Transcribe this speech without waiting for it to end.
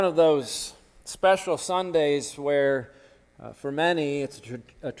One of those special Sundays where for many it's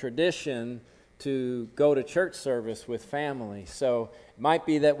a tradition to go to church service with family. So it might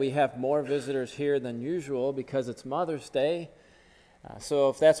be that we have more visitors here than usual because it's Mother's Day. So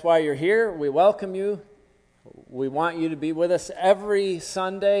if that's why you're here, we welcome you. We want you to be with us every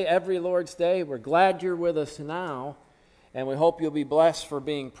Sunday, every Lord's Day. We're glad you're with us now, and we hope you'll be blessed for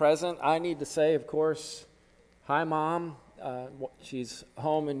being present. I need to say, of course, hi, Mom. She's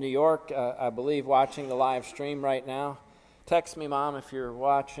home in New York, I believe, watching the live stream right now. Text me, Mom, if you're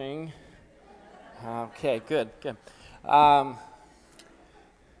watching. Okay, good. I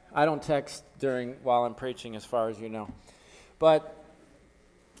don't text while I'm preaching, as far as you know. But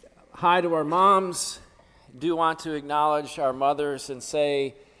hi to our moms. Do want to acknowledge our mothers and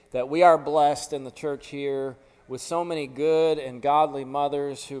say that we are blessed in the church here with so many good and godly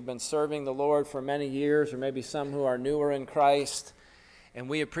mothers who've been serving the Lord for many years, or maybe some who are newer in Christ, and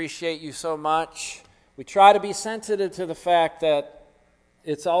we appreciate you so much. We try to be sensitive to the fact that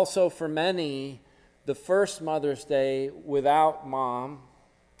it's also for many the first Mother's Day without Mom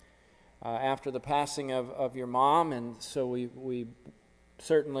after the passing of your mom, and so we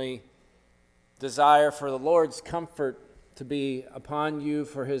certainly desire for the Lord's comfort to be upon you,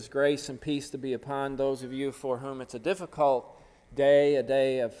 for His grace and peace to be upon those of you for whom it's a difficult day, a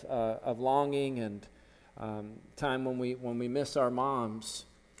day of longing and time when we miss our moms.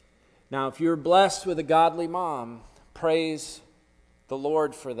 Now, if you're blessed with a godly mom, praise the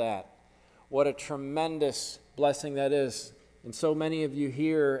Lord for that. What a tremendous blessing that is. And so many of you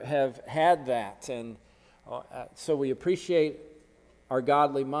here have had that. And so we appreciate our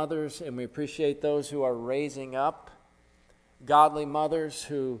godly mothers, and we appreciate those who are raising up godly mothers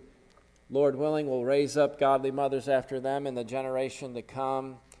who, Lord willing, will raise up godly mothers after them in the generation to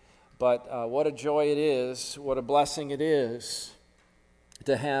come. But what a joy it is, what a blessing it is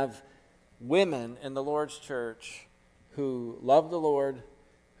to have women in the Lord's church who love the Lord,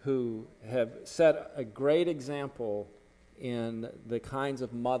 who have set a great example in the kinds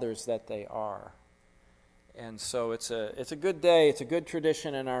of mothers that they are. And so it's a good day, it's a good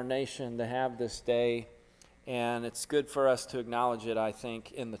tradition in our nation to have this day, and it's good for us to acknowledge it, I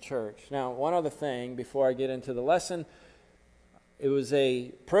think, in the church. Now, one other thing before I get into the lesson. It was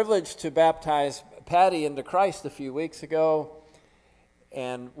a privilege to baptize Patty into Christ a few weeks ago,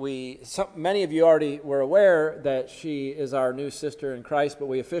 and many of you already were aware that she is our new sister in Christ, but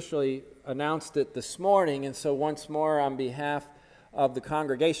we officially announced it this morning, and so once more on behalf of the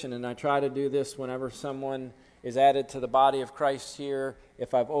congregation, and I try to do this whenever someone is added to the body of Christ here.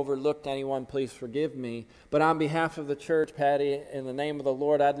 If I've overlooked anyone, please forgive me. But on behalf of the church, Patty, in the name of the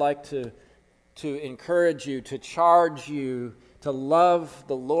Lord, I'd like to encourage you, to charge you to love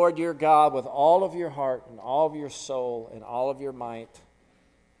the Lord your God with all of your heart and all of your soul and all of your might,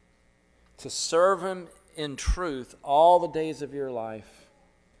 to serve Him in truth all the days of your life.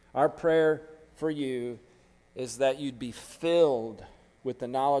 Our prayer for you is that you'd be filled with the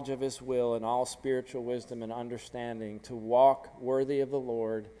knowledge of His will and all spiritual wisdom and understanding, to walk worthy of the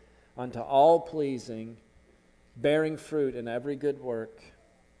Lord, unto all pleasing, bearing fruit in every good work.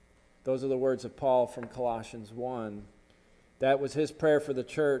 Those are the words of Paul from Colossians 1. That was his prayer for the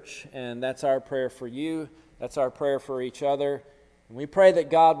church, and that's our prayer for you. That's our prayer for each other. And we pray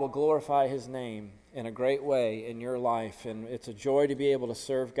that God will glorify His name in a great way in your life. And it's a joy to be able to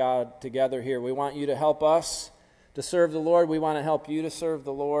serve God together here. We want you to help us to serve the Lord. We want to help you to serve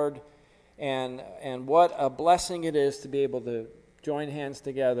the Lord. And what a blessing it is to be able to join hands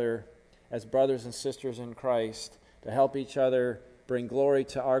together as brothers and sisters in Christ to help each other bring glory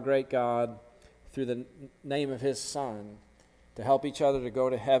to our great God through the name of His Son, to help each other to go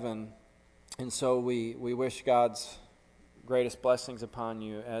to heaven. And so we wish God's greatest blessings upon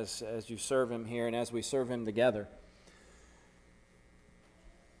you as you serve Him here and as we serve Him together.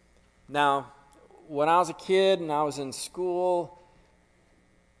 Now, when I was a kid and I was in school,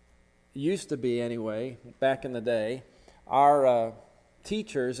 used to be anyway, back in the day, our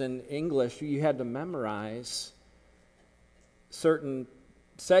teachers in English, you had to memorize certain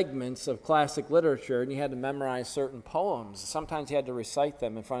segments of classic literature, and you had to memorize certain poems. Sometimes you had to recite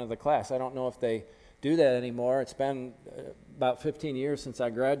them in front of the class. I don't know if they do that anymore. It's been about 15 years since I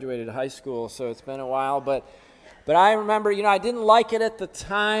graduated high school, so it's been a while, but I remember, I didn't like it at the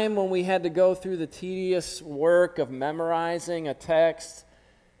time when we had to go through the tedious work of memorizing a text,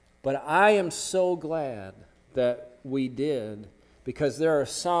 but I am so glad that we did, because there are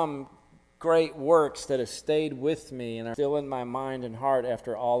some great works that have stayed with me and are still in my mind and heart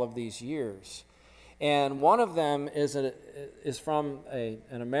after all of these years. And one of them is from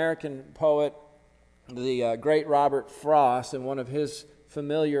an American poet, the great Robert Frost, and one of his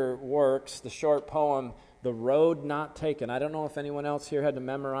familiar works, the short poem, The Road Not Taken. I don't know if anyone else here had to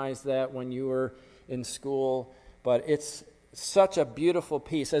memorize that when you were in school, but it's such a beautiful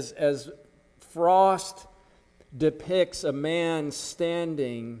piece. As Frost depicts a man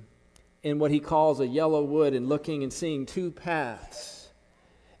standing in what he calls a yellow wood and looking and seeing two paths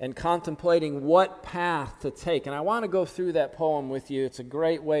and contemplating what path to take. And I want to go through that poem with you. It's a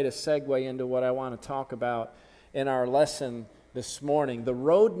great way to segue into what I want to talk about in our lesson this morning. The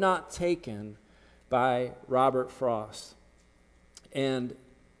Road Not Taken by Robert Frost. And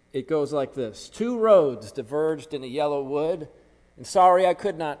it goes like this. Two roads diverged in a yellow wood, and sorry I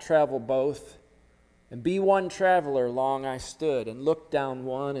could not travel both. And be one traveler long I stood, and looked down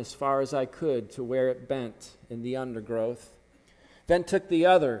one as far as I could to where it bent in the undergrowth. Then took the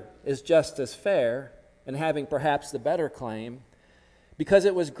other as just as fair, and having perhaps the better claim, because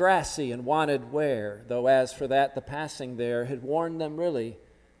it was grassy and wanted wear, though as for that the passing there had warned them really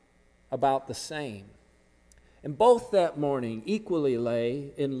about the same. And both that morning equally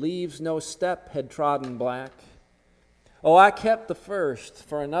lay in leaves no step had trodden black. Oh, I kept the first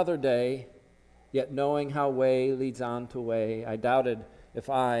for another day, yet knowing how way leads on to way, I doubted if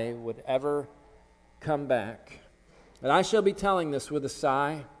I would ever come back. And I shall be telling this with a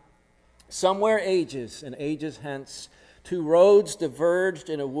sigh. Somewhere ages and ages hence, two roads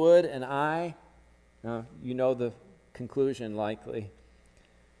diverged in a wood, and now you know the conclusion likely,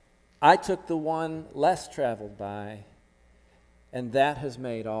 I took the one less traveled by, and that has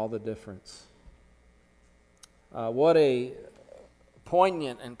made all the difference. What a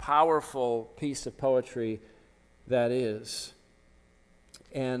poignant and powerful piece of poetry that is.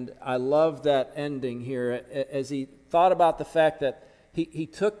 And I love that ending here as he thought about the fact that he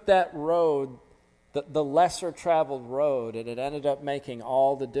took that road, the lesser traveled road, and it ended up making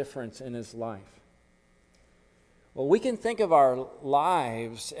all the difference in his life. Well, we can think of our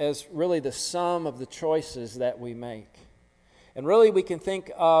lives as really the sum of the choices that we make. And really we can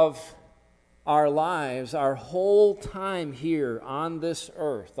think of our lives, our whole time here on this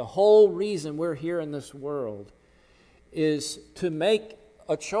earth, the whole reason we're here in this world is to make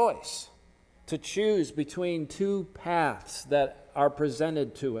a choice, to choose between two paths that are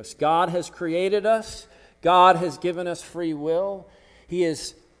presented to us. God has created us. God has given us free will. He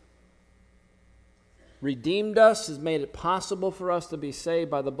has redeemed us, has made it possible for us to be saved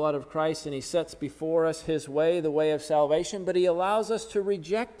by the blood of Christ, and He sets before us His way, the way of salvation, but He allows us to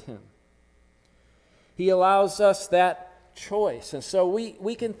reject Him. He allows us that choice. And so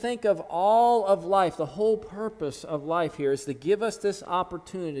we can think of all of life, the whole purpose of life here is to give us this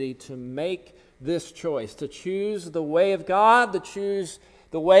opportunity to make this choice, to choose the way of God, to choose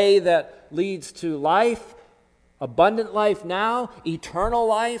the way that leads to life, abundant life now, eternal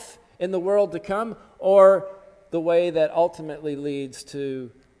life in the world to come, or the way that ultimately leads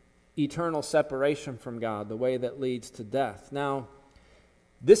to eternal separation from God, the way that leads to death. Now,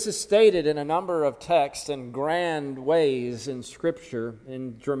 this is stated in a number of texts in grand ways in Scripture,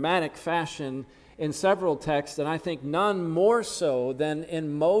 in dramatic fashion in several texts, and I think none more so than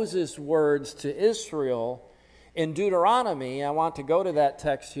in Moses' words to Israel in Deuteronomy. I want to go to that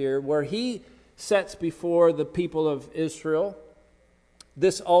text here, where he sets before the people of Israel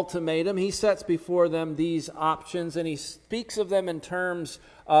this ultimatum. He sets before them these options, and he speaks of them in terms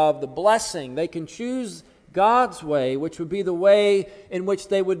of the blessing. They can choose God's way, which would be the way in which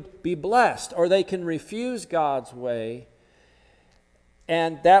they would be blessed, or they can refuse God's way,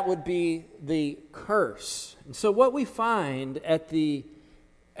 and that would be the curse. And so what we find at the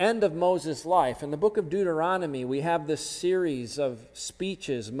end of Moses' life, in the book of Deuteronomy, we have this series of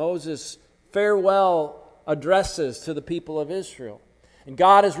speeches, Moses' farewell addresses to the people of Israel. And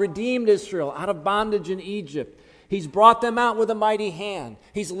God has redeemed Israel out of bondage in Egypt. He's brought them out with a mighty hand.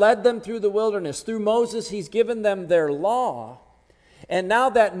 He's led them through the wilderness. Through Moses, He's given them their law. And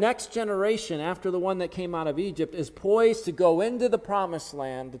now that next generation, after the one that came out of Egypt, is poised to go into the promised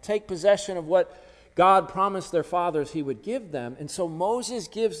land, to take possession of what God promised their fathers He would give them. And so Moses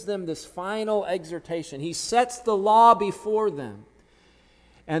gives them this final exhortation. He sets the law before them.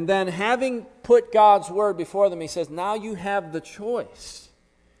 And then, having put God's word before them, He says, now you have the choice.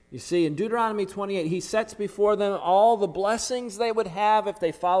 You see, in Deuteronomy 28, He sets before them all the blessings they would have if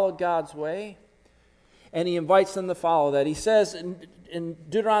they followed God's way, and He invites them to follow that. He says in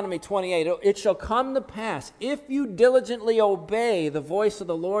Deuteronomy 28, it shall come to pass, if you diligently obey the voice of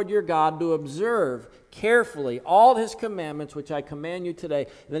the Lord your God, to observe carefully all His commandments, which I command you today.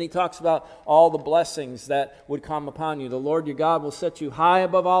 And then He talks about all the blessings that would come upon you. The Lord your God will set you high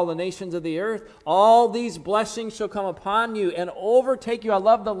above all the nations of the earth. All these blessings shall come upon you and overtake you. I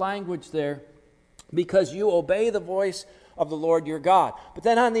love the language there. Because you obey the voice of the Lord your God. But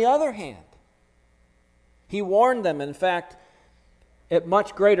then on the other hand, he warned them, in fact, at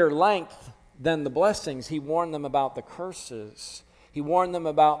much greater length than the blessings. He warned them about the curses. He warned them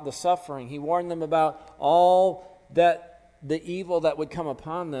about the suffering. He warned them about all that the evil that would come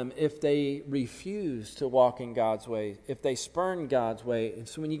upon them if they refused to walk in God's way, if they spurned God's way. And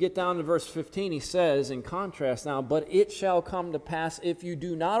so when you get down to verse 15, he says, in contrast now, "But it shall come to pass, if you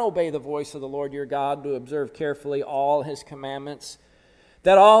do not obey the voice of the Lord your God to observe carefully all his commandments,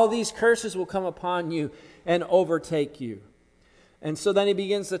 that all these curses will come upon you and overtake you." And so then he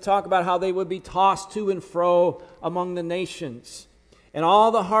begins to talk about how they would be tossed to and fro among the nations and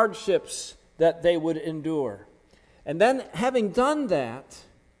all the hardships that they would endure. And then, having done that,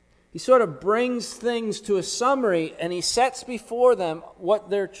 he sort of brings things to a summary, and he sets before them what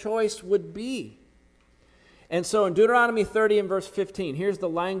their choice would be. And so in Deuteronomy 30 and verse 15, here's the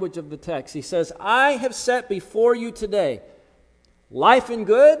language of the text. He says, "I have set before you today life and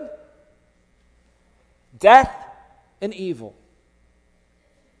good, death and evil."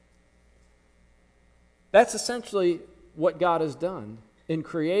 That's essentially what God has done in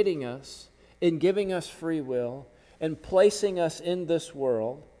creating us, in giving us free will, and placing us in this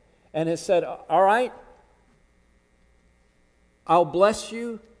world, and has said, all right, I'll bless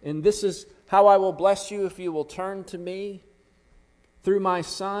you, and this is how I will bless you if you will turn to me through my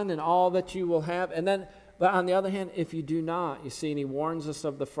Son and all that you will have. And then, but on the other hand, if you do not, you see, and he warns us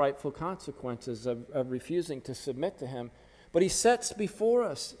of the frightful consequences of refusing to submit to him. But he sets before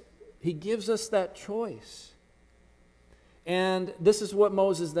us, he gives us that choice. And this is what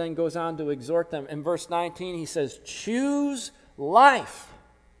Moses then goes on to exhort them. In verse 19, he says, "Choose life.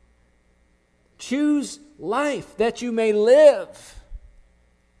 Choose life that you may live."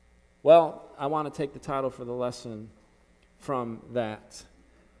 Well, I want to take the title for the lesson from that.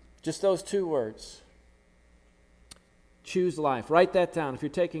 Just those two words. Choose life. Write that down. If you're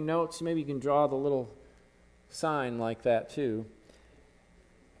taking notes, maybe you can draw the little sign like that too.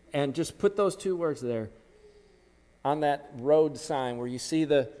 And just put those two words there on that road sign where you see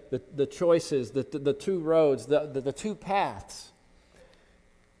the choices, the two roads, the two paths.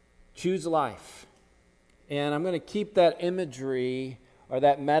 Choose life. And I'm going to keep that imagery or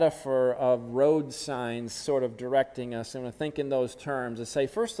that metaphor of road signs sort of directing us. I'm going to think in those terms and say,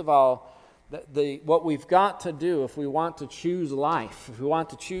 first of all, what we've got to do if we want to choose life, if we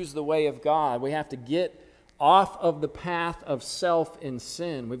want to choose the way of God, we have to get off of the path of self and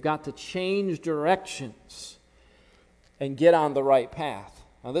sin. We've got to change directions and get on the right path.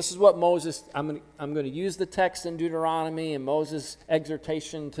 Now this is what Moses, I'm going to use the text in Deuteronomy and Moses'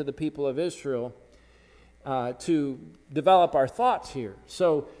 exhortation to the people of Israel to develop our thoughts here.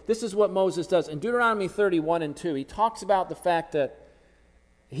 So this is what Moses does. In Deuteronomy 31 and 2, he talks about the fact that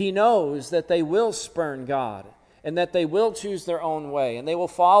he knows that they will spurn God and that they will choose their own way and they will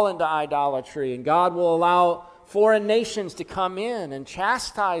fall into idolatry, and God will allow foreign nations to come in and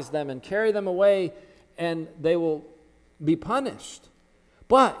chastise them and carry them away, and they will be punished.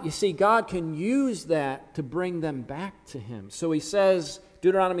 But, you see, God can use that to bring them back to him. So he says,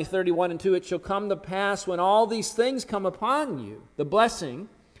 Deuteronomy 31 and 2, "It shall come to pass when all these things come upon you," the blessing,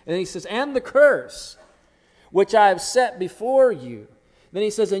 and he says, "and the curse, which I have set before you." Then he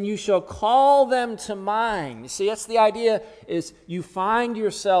says, "and you shall call them to mind." You see, that's the idea, is you find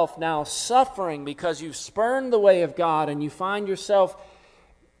yourself now suffering because you've spurned the way of God, and you find yourself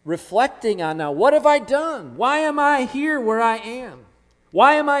reflecting on, now, what have I done? Why am I here where I am?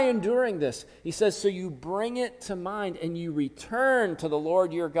 Why am I enduring this? He says, so you bring it to mind and you return to the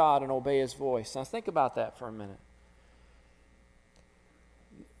Lord your God and obey his voice. Now think about that for a minute.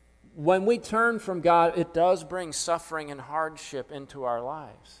 When we turn from God, it does bring suffering and hardship into our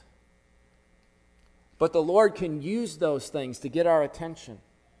lives. But the Lord can use those things to get our attention,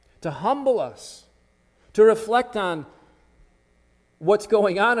 to humble us, to reflect on what's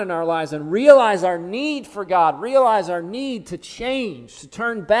going on in our lives and realize our need for God, realize our need to change, to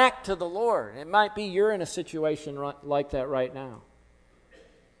turn back to the Lord. It might be you're in a situation like that right now,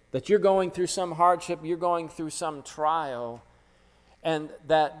 that you're going through some hardship, you're going through some trial, and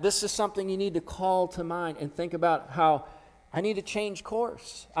that this is something you need to call to mind and think about how I need to change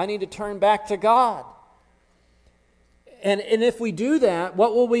course. I need to turn back to God. And if we do that,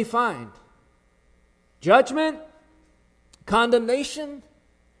 what will we find? Judgment? Condemnation?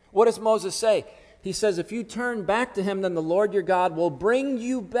 What does Moses say? He says, if you turn back to him, then the Lord your God will bring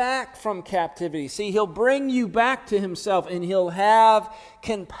you back from captivity. See, he'll bring you back to himself, and he'll have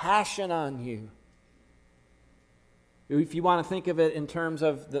compassion on you. If you want to think of it in terms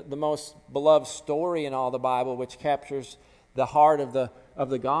of the most beloved story in all the Bible, which captures the heart of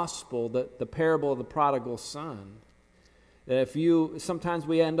the gospel, the parable of the prodigal son. Sometimes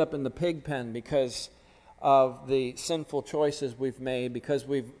we end up in the pig pen because of the sinful choices we've made, because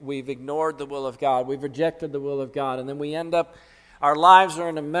we've ignored the will of God, we've rejected the will of God, and then we end up, our lives are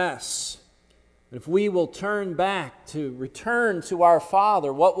in a mess. If we will return to our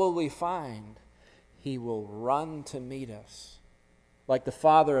Father, what will we find? He will run to meet us, like the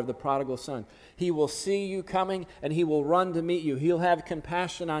father of the prodigal son. He will see you coming, and he will run to meet you. He'll have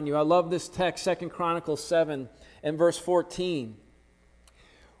compassion on you. I love this text, 2 Chronicles 7 and verse 14,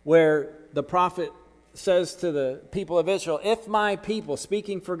 where the prophet says to the people of Israel, if my people,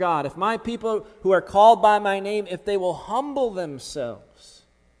 speaking for God, if my people who are called by my name, if they will humble themselves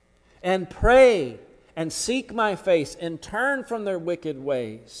and pray and seek my face and turn from their wicked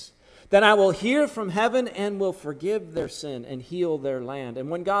ways, then I will hear from heaven and will forgive their sin and heal their land. And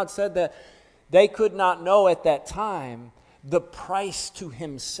when God said that, they could not know at that time the price to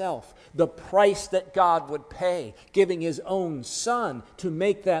himself, the price that God would pay, giving his own son to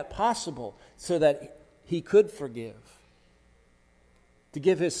make that possible so that he could forgive, to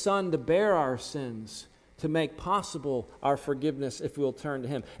give his son to bear our sins, to make possible our forgiveness if we'll turn to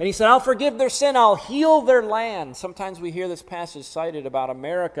him. And he said, I'll forgive their sin, I'll heal their land. Sometimes we hear this passage cited about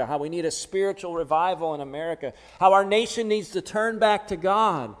America, how we need a spiritual revival in America, how our nation needs to turn back to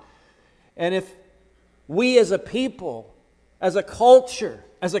God. And if we as a people, as a culture,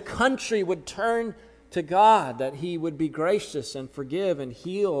 as a country would turn to God, that he would be gracious and forgive and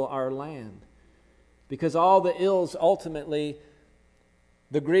heal our land. Because all the ills, ultimately,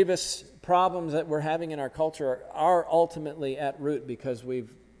 the grievous problems that we're having in our culture are ultimately at root because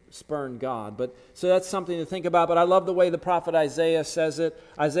we've spurned God. So that's something to think about. But I love the way the prophet Isaiah says it.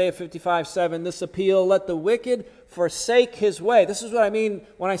 Isaiah 55:7, this appeal, let the wicked forsake his way. This is what I mean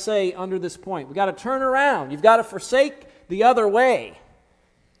when I say under this point. We've got to turn around. You've got to forsake the other way.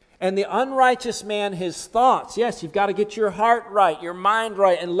 And the unrighteous man, his thoughts. Yes, you've got to get your heart right, your mind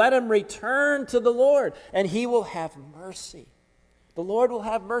right, and let him return to the Lord, and he will have mercy. The Lord will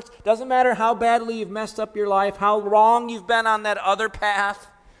have mercy. Doesn't matter how badly you've messed up your life, how wrong you've been on that other path,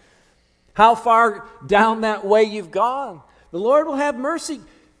 how far down that way you've gone. The Lord will have mercy.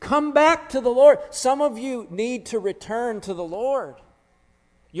 Come back to the Lord. Some of you need to return to the Lord.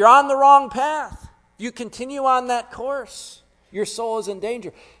 You're on the wrong path. If you continue on that course, your soul is in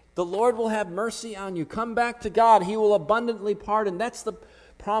danger. The Lord will have mercy on you. Come back to God. He will abundantly pardon. That's the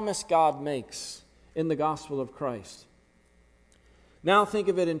promise God makes in the gospel of Christ. Now think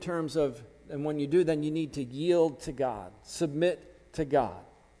of it in terms of, and when you do, then you need to yield to God. Submit to God.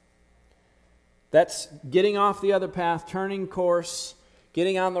 That's getting off the other path, turning course,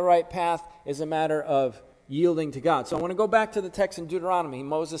 getting on the right path is a matter of yielding to God. So I want to go back to the text in Deuteronomy.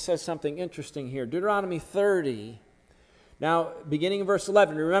 Moses says something interesting here. Deuteronomy 30. Now, beginning in verse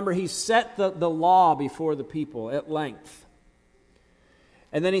 11, remember he set the law before the people at length.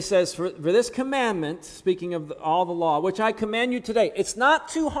 And then he says, for this commandment, speaking of all the law, which I command you today, it's not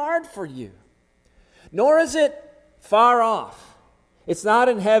too hard for you, nor is it far off. It's not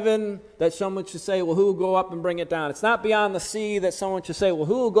in heaven that someone should say, well, who will go up and bring it down? It's not beyond the sea that someone should say, well,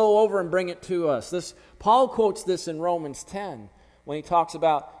 who will go over and bring it to us? Paul quotes this in Romans 10 when he talks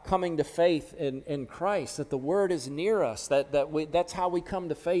about coming to faith in Christ, that the word is near us, that's how we come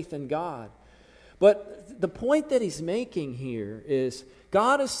to faith in God. But the point that he's making here is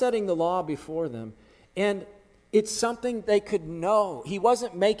God is setting the law before them, and it's something they could know. He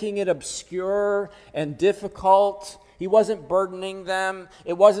wasn't making it obscure and difficult. He wasn't burdening them.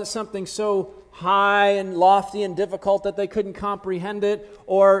 It wasn't something so high and lofty and difficult that they couldn't comprehend it,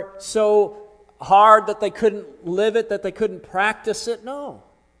 or so hard that they couldn't live it, that they couldn't practice it. No.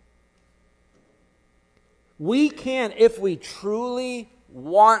 We can, if we truly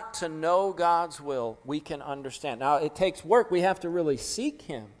want to know God's will, we can understand. Now, it takes work. We have to really seek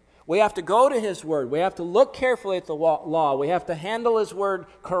Him. We have to go to His Word. We have to look carefully at the law. We have to handle His Word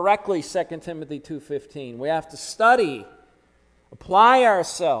correctly, 2 Timothy 2:15. We have to study, apply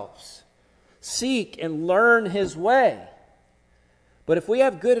ourselves, seek and learn His way. But if we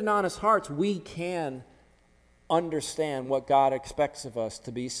have good and honest hearts, we can understand what God expects of us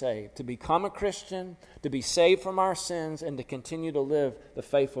to be saved, to become a Christian, to be saved from our sins, and to continue to live the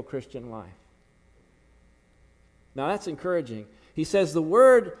faithful Christian life. Now that's encouraging. He says the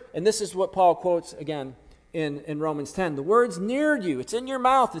word, and this is what Paul quotes again in Romans 10, the word's near you, it's in your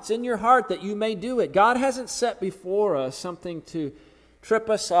mouth, it's in your heart that you may do it. God hasn't set before us something to trip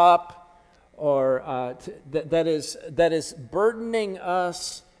us up or that is burdening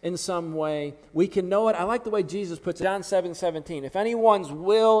us in some way. We can know it. I like the way Jesus puts it, John 7:17. If anyone's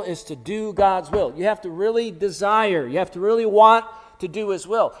will is to do God's will, you have to really desire, you have to really want to do His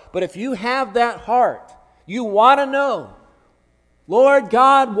will. But if you have that heart, you want to know Lord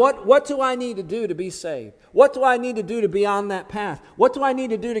God, what do I need to do to be saved? What do I need to do to be on that path? What do I need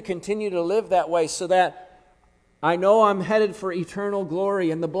to do to continue to live that way so that I know I'm headed for eternal glory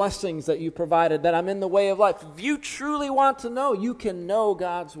and the blessings that you provided, that I'm in the way of life? If you truly want to know, you can know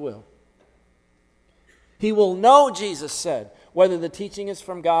God's will. He will know, Jesus said, whether the teaching is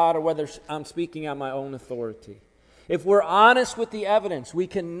from God or whether I'm speaking on my own authority. If we're honest with the evidence, we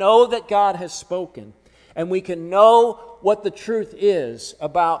can know that God has spoken, and we can know what the truth is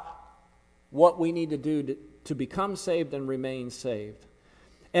about what we need to do to become saved and remain saved.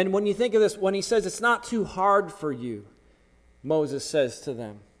 And when you think of this, when he says it's not too hard for you, Moses says to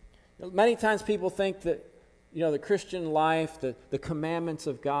them. Many times people think that, the Christian life, the commandments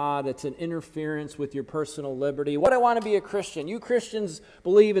of God, it's an interference with your personal liberty. What I want to be a Christian. You Christians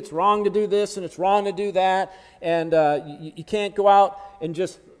believe it's wrong to do this and it's wrong to do that, and you can't go out and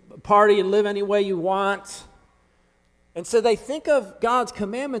just party and live any way you want. And so they think of God's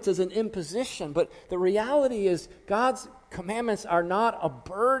commandments as an imposition, but the reality is God's commandments are not a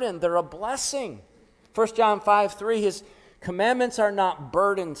burden, they're a blessing. 1 John 5:3, his commandments are not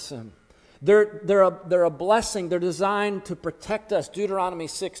burdensome. They're a blessing. They're designed to protect us. Deuteronomy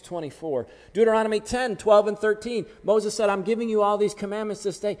 6:24. Deuteronomy 10:12 and 13. Moses said, I'm giving you all these commandments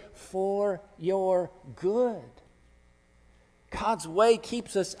this day for your good. God's way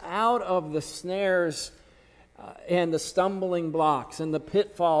keeps us out of the snares and the stumbling blocks and the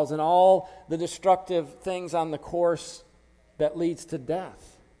pitfalls and all the destructive things on the course that leads to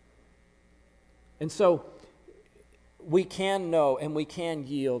death. And so we can know and we can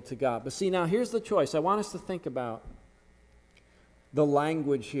yield to God. But see, now here's the choice. I want us to think about the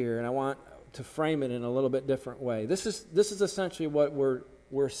language here, and I want to frame it in a little bit different way. This is essentially what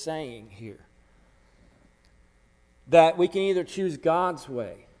we're saying here. That we can either choose God's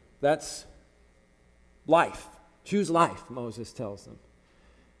way. That's life. Choose life, Moses tells them.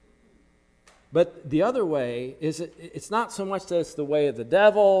 But the other way is it's not so much that it's the way of the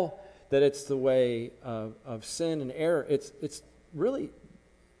devil, that it's the way of sin and error. It's really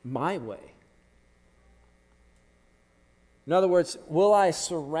my way. In other words, will I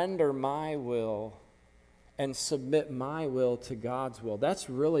surrender my will and submit my will to God's will? That's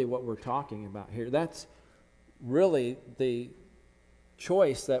really what we're talking about here. That's really the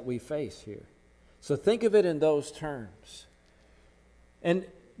choice that we face here. So think of it in those terms. And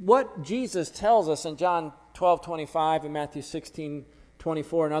what Jesus tells us in John 12:25 and Matthew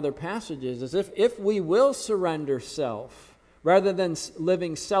 16:24 and other passages is if we will surrender self, rather than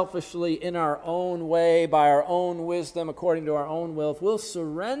living selfishly in our own way, by our own wisdom, according to our own will, if we'll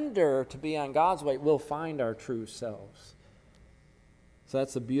surrender to be on God's way, we'll find our true selves. So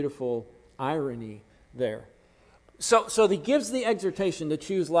that's a beautiful irony there. So he gives the exhortation to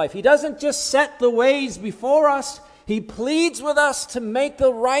choose life. He doesn't just set the ways before us. He pleads with us to make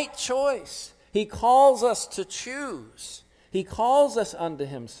the right choice. He calls us to choose. He calls us unto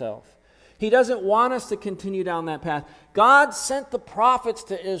himself. He doesn't want us to continue down that path. God sent the prophets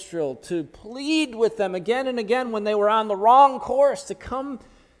to Israel to plead with them again and again when they were on the wrong course to come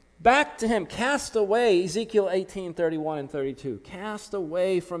back to him. Cast away, Ezekiel 18:31 and 32. Cast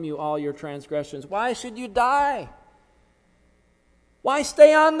away from you all your transgressions. Why should you die? Why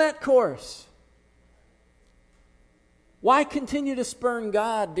stay on that course? Why continue to spurn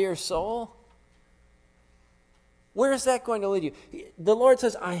God, dear soul? Where is that going to lead you? The Lord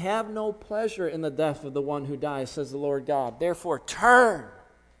says, I have no pleasure in the death of the one who dies, says the Lord God. Therefore, turn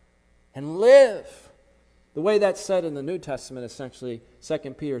and live. The way that's said in the New Testament, essentially,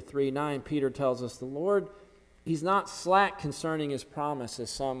 2 Peter 3:9, Peter tells us the Lord, he's not slack concerning his promise,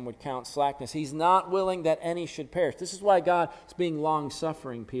 as some would count slackness. He's not willing that any should perish. This is why God is being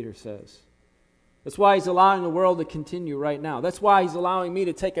long-suffering, Peter says. That's why he's allowing the world to continue right now. That's why he's allowing me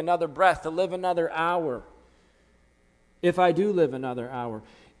to take another breath, to live another hour. If I do live another hour,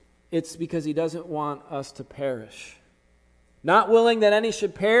 it's because he doesn't want us to perish. Not willing that any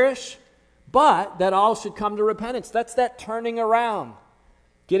should perish, but that all should come to repentance. That's that turning around.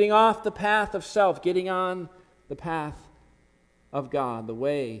 Getting off the path of self, getting on the path of God, the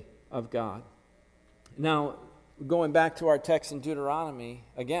way of God. Now, going back to our text in Deuteronomy,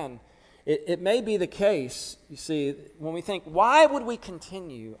 again, it may be the case, you see, when we think, why would we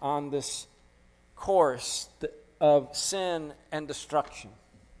continue on this course of sin and destruction?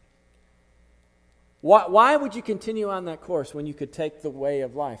 Why would you continue on that course when you could take the way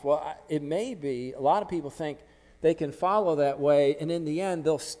of life? Well, it may be, a lot of people think they can follow that way, and in the end,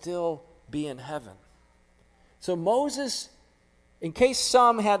 they'll still be in heaven. So Moses, in case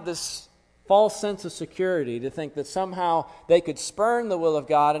some had this false sense of security to think that somehow they could spurn the will of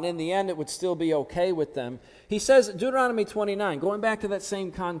God and in the end it would still be okay with them. He says, Deuteronomy 29, going back to that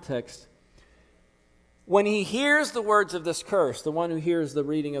same context, when he hears the words of this curse, the one who hears the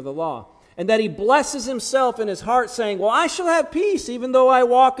reading of the law, and that he blesses himself in his heart, saying, well, I shall have peace even though I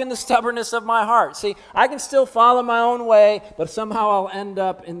walk in the stubbornness of my heart. See, I can still follow my own way, but somehow I'll end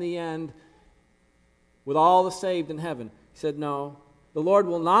up in the end with all the saved in heaven. He said, no, the Lord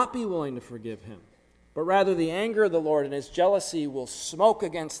will not be willing to forgive him, but rather the anger of the Lord and his jealousy will smoke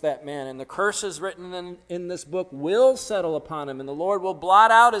against that man, and the curses written in this book will settle upon him, and the Lord will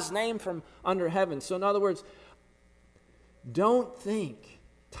blot out his name from under heaven. So in other words, don't think,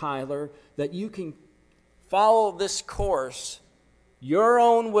 Tyler, that you can follow this course, your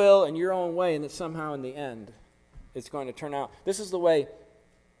own will and your own way, and that somehow in the end it's going to turn out. This is the way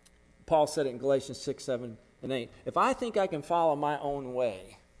Paul said it in Galatians 6, 7, and 8. If I think I can follow my own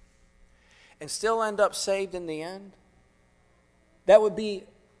way and still end up saved in the end, that would be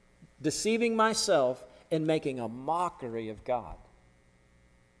deceiving myself and making a mockery of God.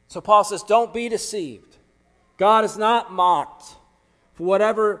 So Paul says, don't be deceived. God is not mocked. For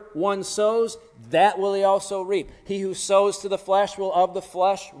whatever one sows, that will he also reap. He who sows to the flesh will of the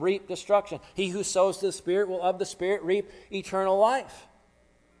flesh reap destruction. He who sows to the Spirit will of the Spirit reap eternal life.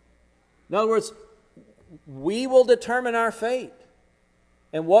 In other words, we will determine our fate.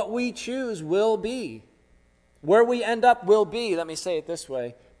 And what we choose will be. Where we end up will be, let me say it this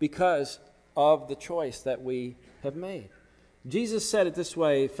way, because of the choice that we have made. Jesus said it this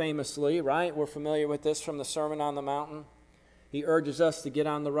way famously, right? We're familiar with this from the Sermon on the Mountain. He urges us to get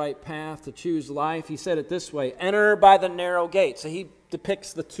on the right path, to choose life. He said it this way, enter by the narrow gate. So he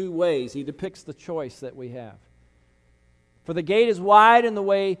depicts the two ways. He depicts the choice that we have. For the gate is wide and the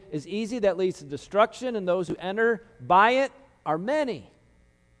way is easy that leads to destruction, and those who enter by it are many.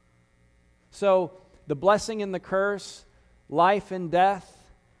 So the blessing and the curse, life and death,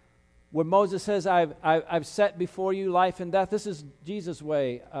 where Moses says, I've set before you life and death, this is Jesus'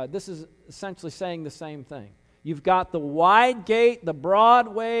 way. This is essentially saying the same thing. You've got the wide gate, the broad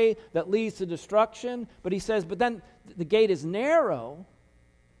way that leads to destruction, but he says, but then the gate is narrow,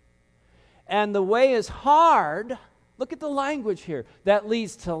 and the way is hard. Look at the language here. That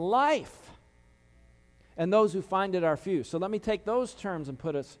leads to life. And those who find it are few. So let me take those terms and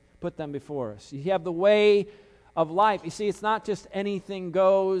put them before us. You have the way of life. You see, it's not just anything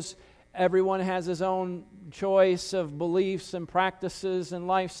goes. Everyone has his own choice of beliefs and practices and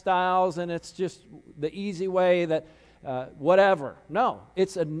lifestyles, and it's just the easy way that whatever. No,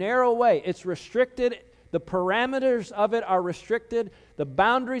 it's a narrow way. It's restricted. The parameters of it are restricted. The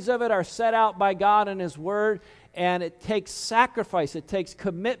boundaries of it are set out by God and His Word, and it takes sacrifice. It takes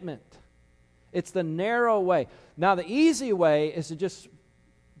commitment. It's the narrow way. Now, the easy way is to just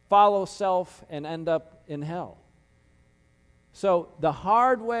follow self and end up in hell. So the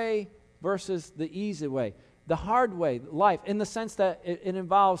hard way versus the easy way. The hard way, life, in the sense that it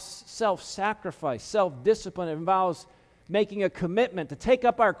involves self-sacrifice, self-discipline. It involves making a commitment to take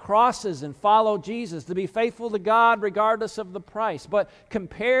up our crosses and follow Jesus, to be faithful to God regardless of the price. But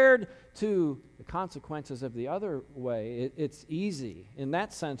compared to the consequences of the other way, it's easy. In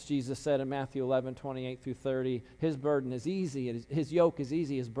that sense, Jesus said in Matthew 11, 28 through 30, His burden is easy, His yoke is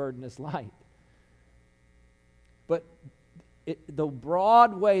easy, His burden is light. But the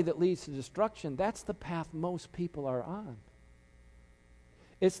broad way that leads to destruction, that's the path most people are on.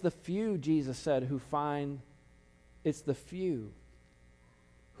 It's the few, Jesus said, who find, it's the few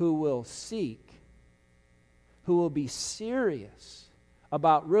who will seek, who will be serious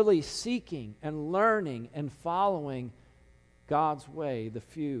about really seeking and learning and following God's way, the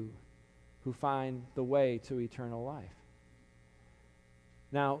few who find the way to eternal life.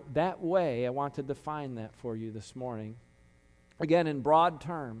 Now, that way, I want to define that for you this morning. Again, in broad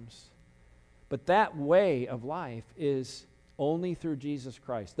terms, but that way of life is only through Jesus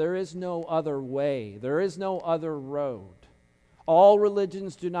Christ. There is no other way. There is no other road. All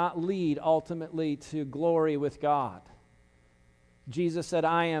religions do not lead ultimately to glory with God. Jesus said,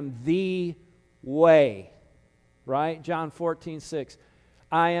 I am the way, right? John 14:6.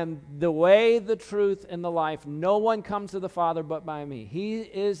 I am the way, the truth, and the life. No one comes to the Father but by me. He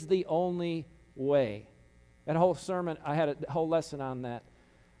is the only way. That whole sermon, I had a whole lesson on that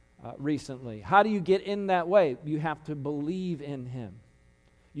recently. How do you get in that way? You have to believe in Him.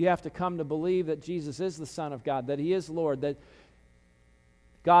 You have to come to believe that Jesus is the Son of God, that He is Lord, that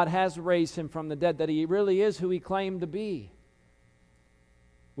God has raised Him from the dead, that He really is who He claimed to be.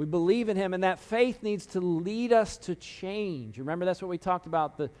 We believe in Him, and that faith needs to lead us to change. Remember, that's what we talked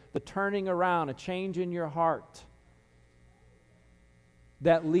about, the turning around, a change in your heart.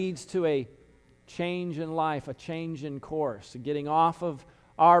 that leads to a change in life, a change in course, getting off of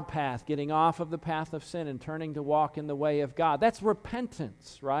our path, getting off of the path of sin and turning to walk in the way of God. That's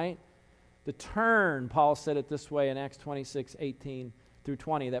repentance, right? The turn, Paul said it this way in Acts 26:18 through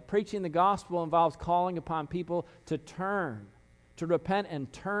 20, that preaching the gospel involves calling upon people to turn, to repent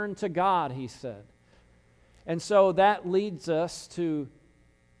and turn to God, he said. And so that leads us to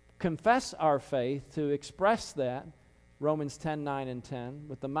confess our faith, to express that. Romans 10:9 and 10.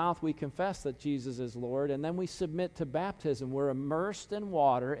 With the mouth we confess that Jesus is Lord, and then we submit to baptism. We're immersed in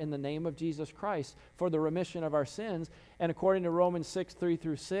water in the name of Jesus Christ for the remission of our sins. And according to Romans 6:3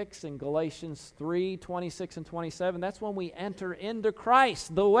 through 6 and Galatians 3:26 and 27, that's when we enter into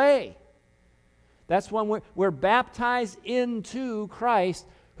Christ, the way. That's when we're baptized into Christ,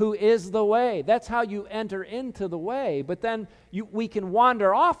 who is the way. That's how you enter into the way. But then we can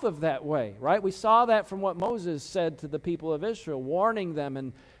wander off of that way, right? We saw that from what Moses said to the people of Israel, warning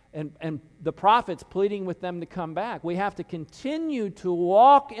them and the prophets pleading with them to come back. We have to continue to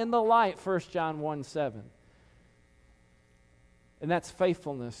walk in the light, 1 John 1:7. And that's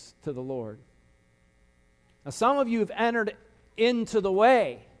faithfulness to the Lord. Now, some of you have entered into the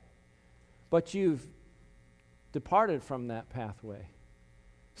way, but you've departed from that pathway.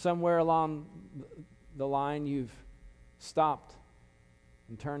 Somewhere along the line, you've stopped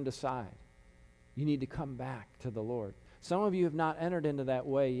and turned aside. You need to come back to the Lord. Some of you have not entered into that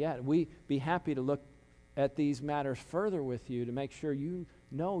way yet. We'd be happy to look at these matters further with you to make sure you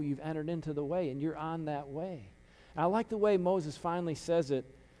know you've entered into the way and you're on that way. And I like the way Moses finally says it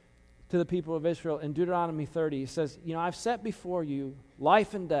to the people of Israel in Deuteronomy 30. He says, I've set before you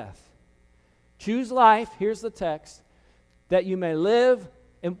life and death. Choose life, here's the text, that you may live.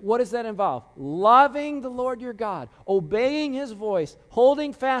 And what does that involve? Loving the Lord your God, obeying His voice,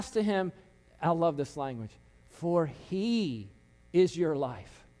 holding fast to Him. I love this language. For He is your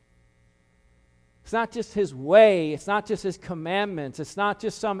life. It's not just His way. It's not just His commandments. It's not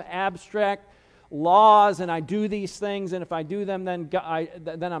just some abstract laws and I do these things and if I do them then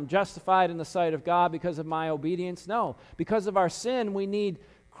I'm justified in the sight of God because of my obedience. No. Because of our sin, we need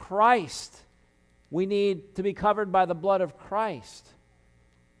Christ. We need to be covered by the blood of Christ.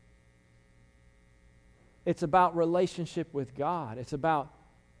 It's about relationship with God. It's about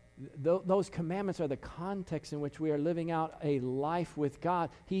those commandments are the context in which we are living out a life with God.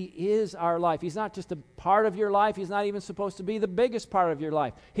 He is our life. He's not just a part of your life. He's not even supposed to be the biggest part of your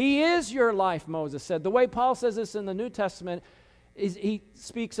life. He is your life, Moses said. The way Paul says this in the New Testament is he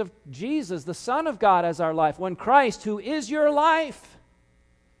speaks of Jesus, the Son of God, as our life. When Christ, who is your life,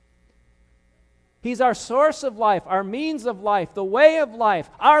 He's our source of life, our means of life, the way of life,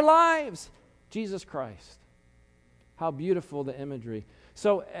 our lives. Jesus Christ. How beautiful the imagery.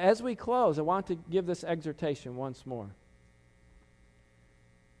 So as we close, I want to give this exhortation once more.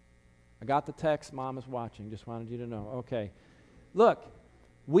 I got the text, Mom is watching, just wanted you to know. Okay. Look,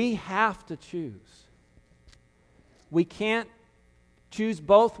 we have to choose. We can't choose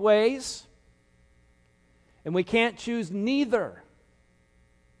both ways, and we can't choose neither.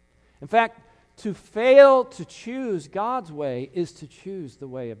 In fact, to fail to choose God's way is to choose the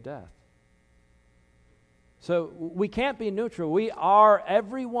way of death. So we can't be neutral. We are,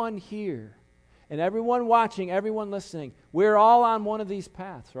 everyone here, and everyone watching, everyone listening, we're all on one of these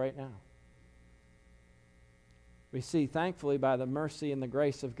paths right now. We see, thankfully, by the mercy and the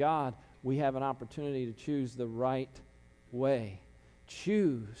grace of God, we have an opportunity to choose the right way.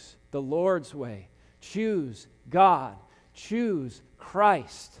 Choose the Lord's way. Choose God. Choose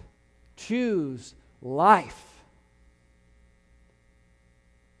Christ. Choose life.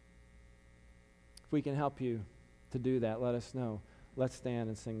 If we can help you to do that, let us know. Let's stand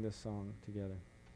and sing this song together.